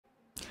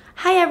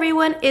Hi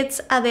everyone, it's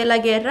Adela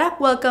Guerra.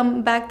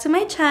 Welcome back to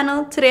my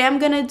channel. Today I'm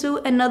gonna do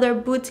another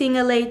Boutine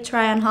LA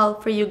try-on haul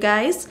for you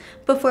guys.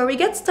 Before we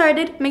get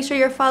started, make sure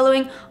you're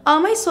following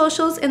all my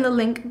socials in the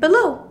link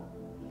below.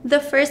 The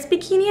first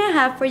bikini I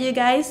have for you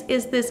guys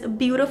is this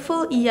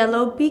beautiful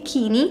yellow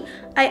bikini.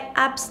 I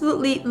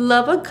absolutely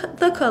love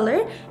the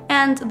color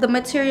and the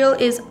material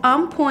is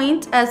on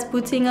point as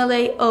Boutine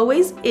LA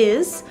always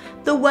is.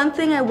 The one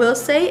thing I will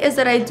say is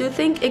that I do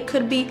think it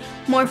could be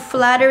more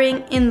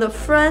flattering in the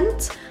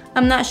front.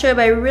 I'm not sure if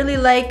I really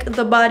like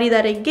the body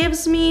that it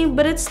gives me,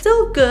 but it's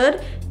still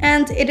good.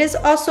 And it is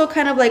also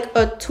kind of like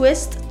a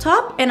twist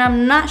top, and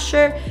I'm not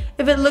sure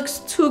if it looks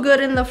too good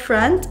in the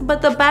front, but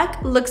the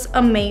back looks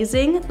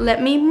amazing.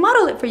 Let me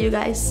model it for you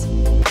guys.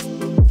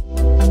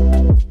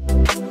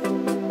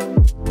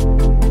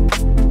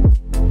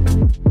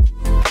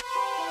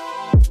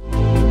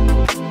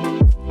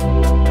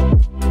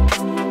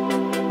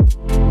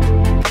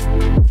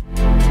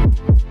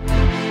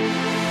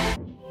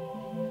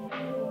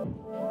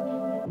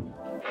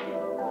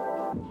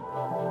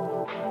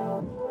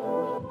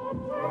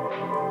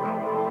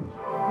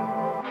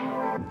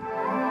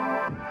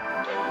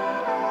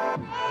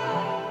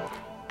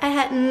 I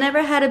had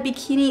never had a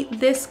bikini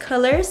this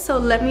color, so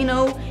let me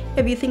know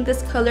if you think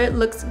this color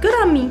looks good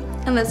on me.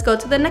 And let's go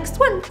to the next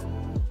one.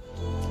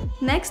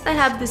 Next, I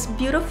have this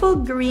beautiful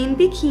green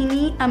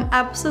bikini. I'm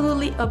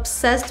absolutely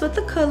obsessed with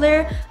the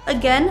color.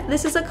 Again,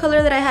 this is a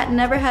color that I had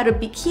never had a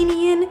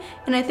bikini in,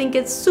 and I think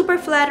it's super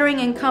flattering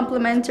and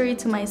complementary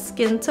to my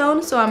skin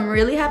tone, so I'm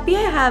really happy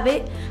I have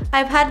it.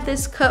 I've had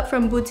this cut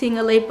from Boutine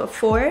LA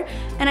before,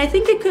 and I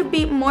think it could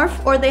be more,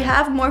 or they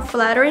have more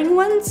flattering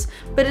ones,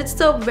 but it's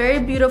still very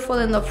beautiful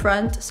in the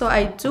front, so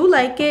I do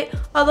like it,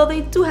 although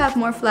they do have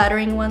more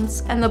flattering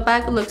ones, and the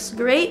back looks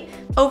great.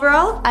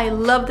 Overall, I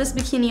love this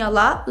bikini a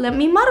lot. Let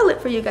me model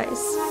it for you guys.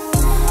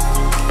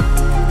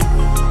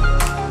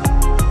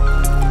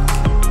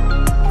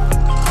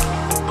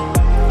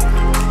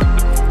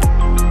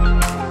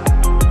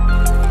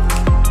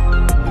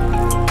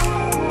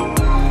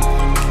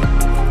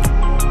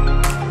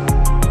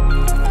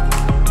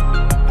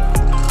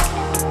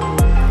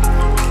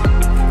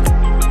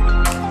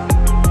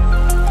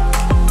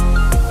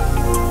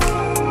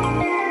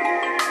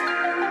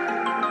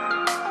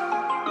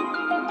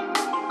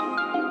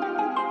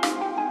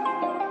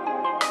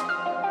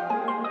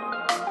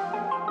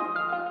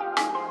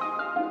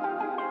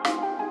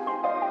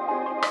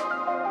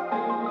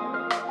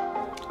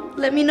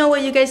 Let me know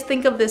what you guys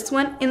think of this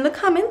one in the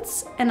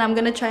comments, and I'm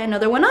gonna try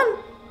another one on.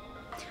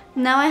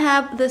 Now I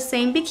have the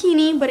same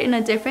bikini but in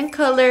a different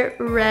color,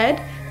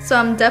 red. So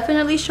I'm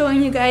definitely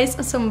showing you guys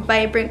some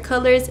vibrant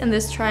colors in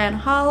this try-on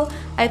haul.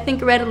 I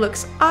think red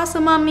looks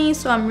awesome on me,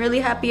 so I'm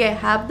really happy I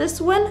have this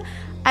one.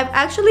 I've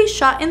actually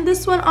shot in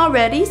this one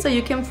already, so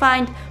you can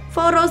find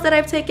photos that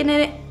I've taken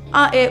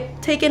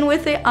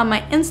with it on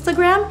my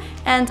Instagram,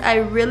 and I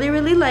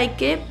really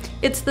like it.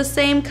 It's the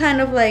same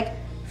kind of like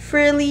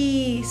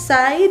frilly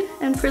side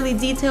and frilly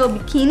detail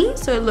bikini,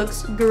 so it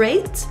looks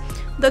great.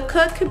 The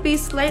cut could be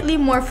slightly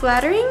more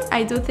flattering.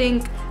 I do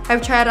think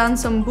I've tried on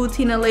some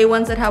Boutine LA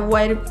ones that have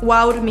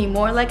wowed me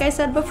more, like I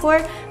said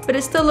before, but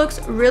it still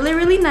looks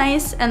really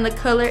nice, and the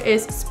color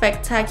is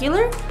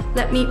spectacular.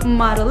 Let me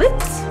model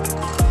it.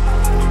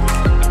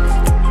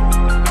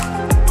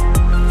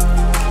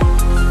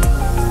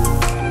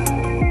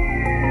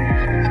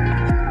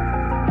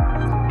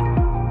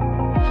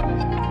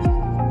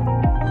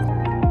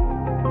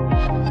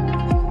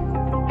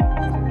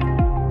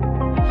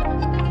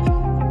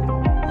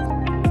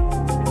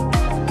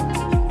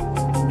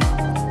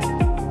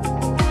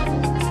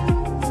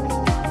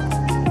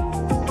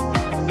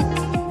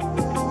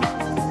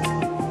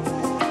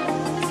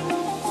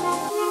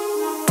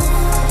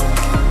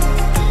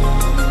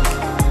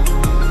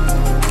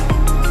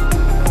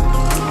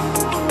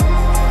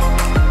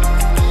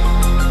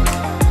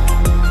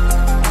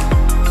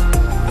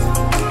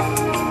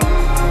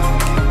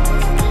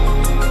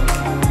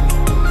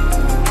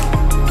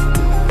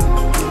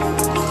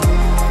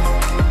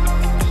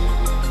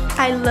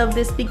 I love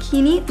this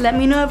bikini. Let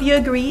me know if you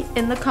agree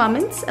in the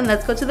comments, and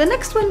let's go to the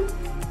next one.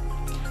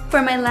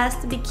 For my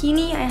last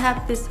bikini, I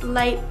have this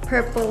light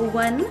purple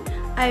one.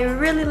 I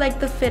really like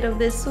the fit of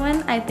this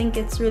one. I think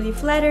it's really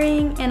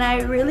flattering, and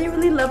I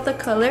really love the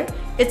color.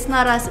 It's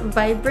not as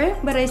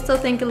vibrant, but I still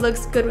think it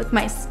looks good with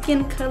my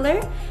skin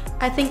color.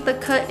 I think the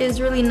cut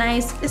is really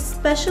nice,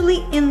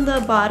 especially in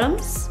the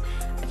bottoms.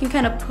 I can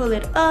kind of pull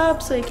it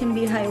up so it can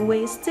be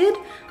high-waisted.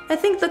 I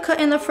think the cut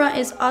in the front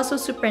is also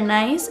super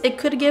nice. It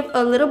could give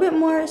a little bit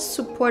more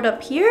support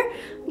up here,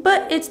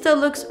 but it still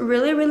looks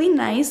really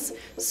nice.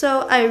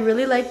 So I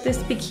really like this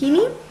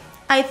bikini.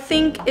 I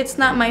think it's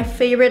not my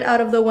favorite out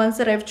of the ones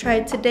that I've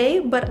tried today,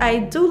 but I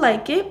do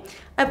like it.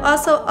 I've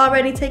also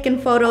already taken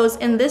photos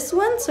in this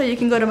one, so you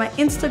can go to my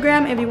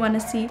Instagram if you want to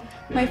see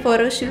my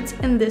photo shoots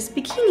in this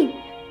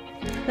bikini.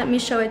 Let me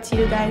show it to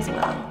you guys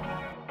well.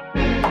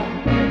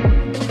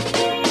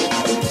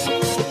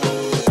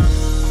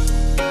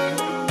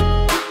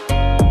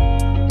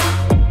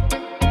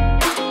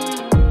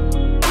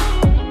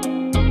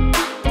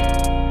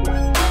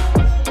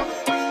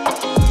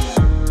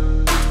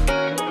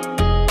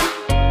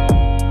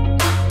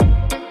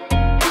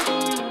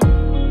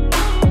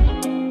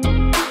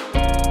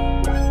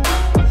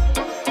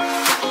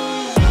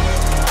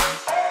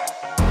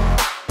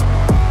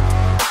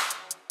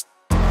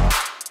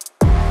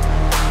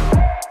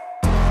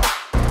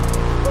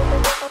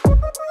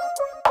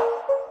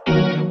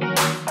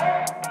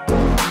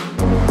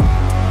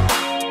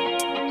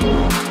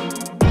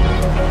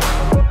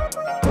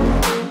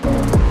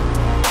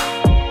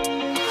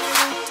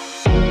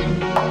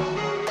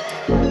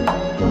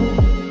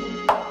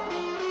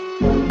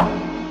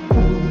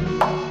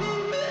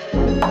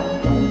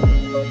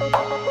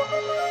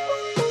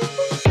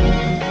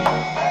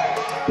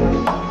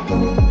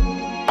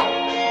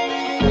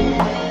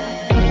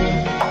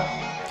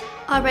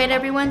 Alright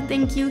everyone,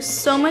 thank you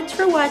so much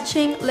for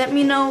watching. Let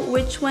me know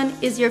which one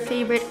is your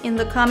favorite in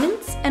the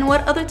comments and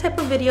what other type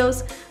of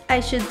videos I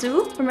should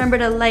do. Remember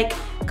to like,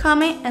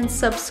 comment, and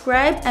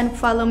subscribe, and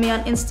follow me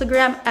on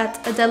Instagram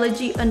at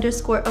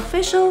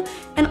AdelaG_official,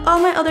 and all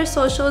my other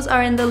socials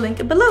are in the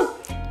link below.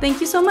 Thank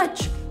you so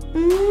much.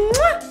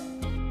 Mwah!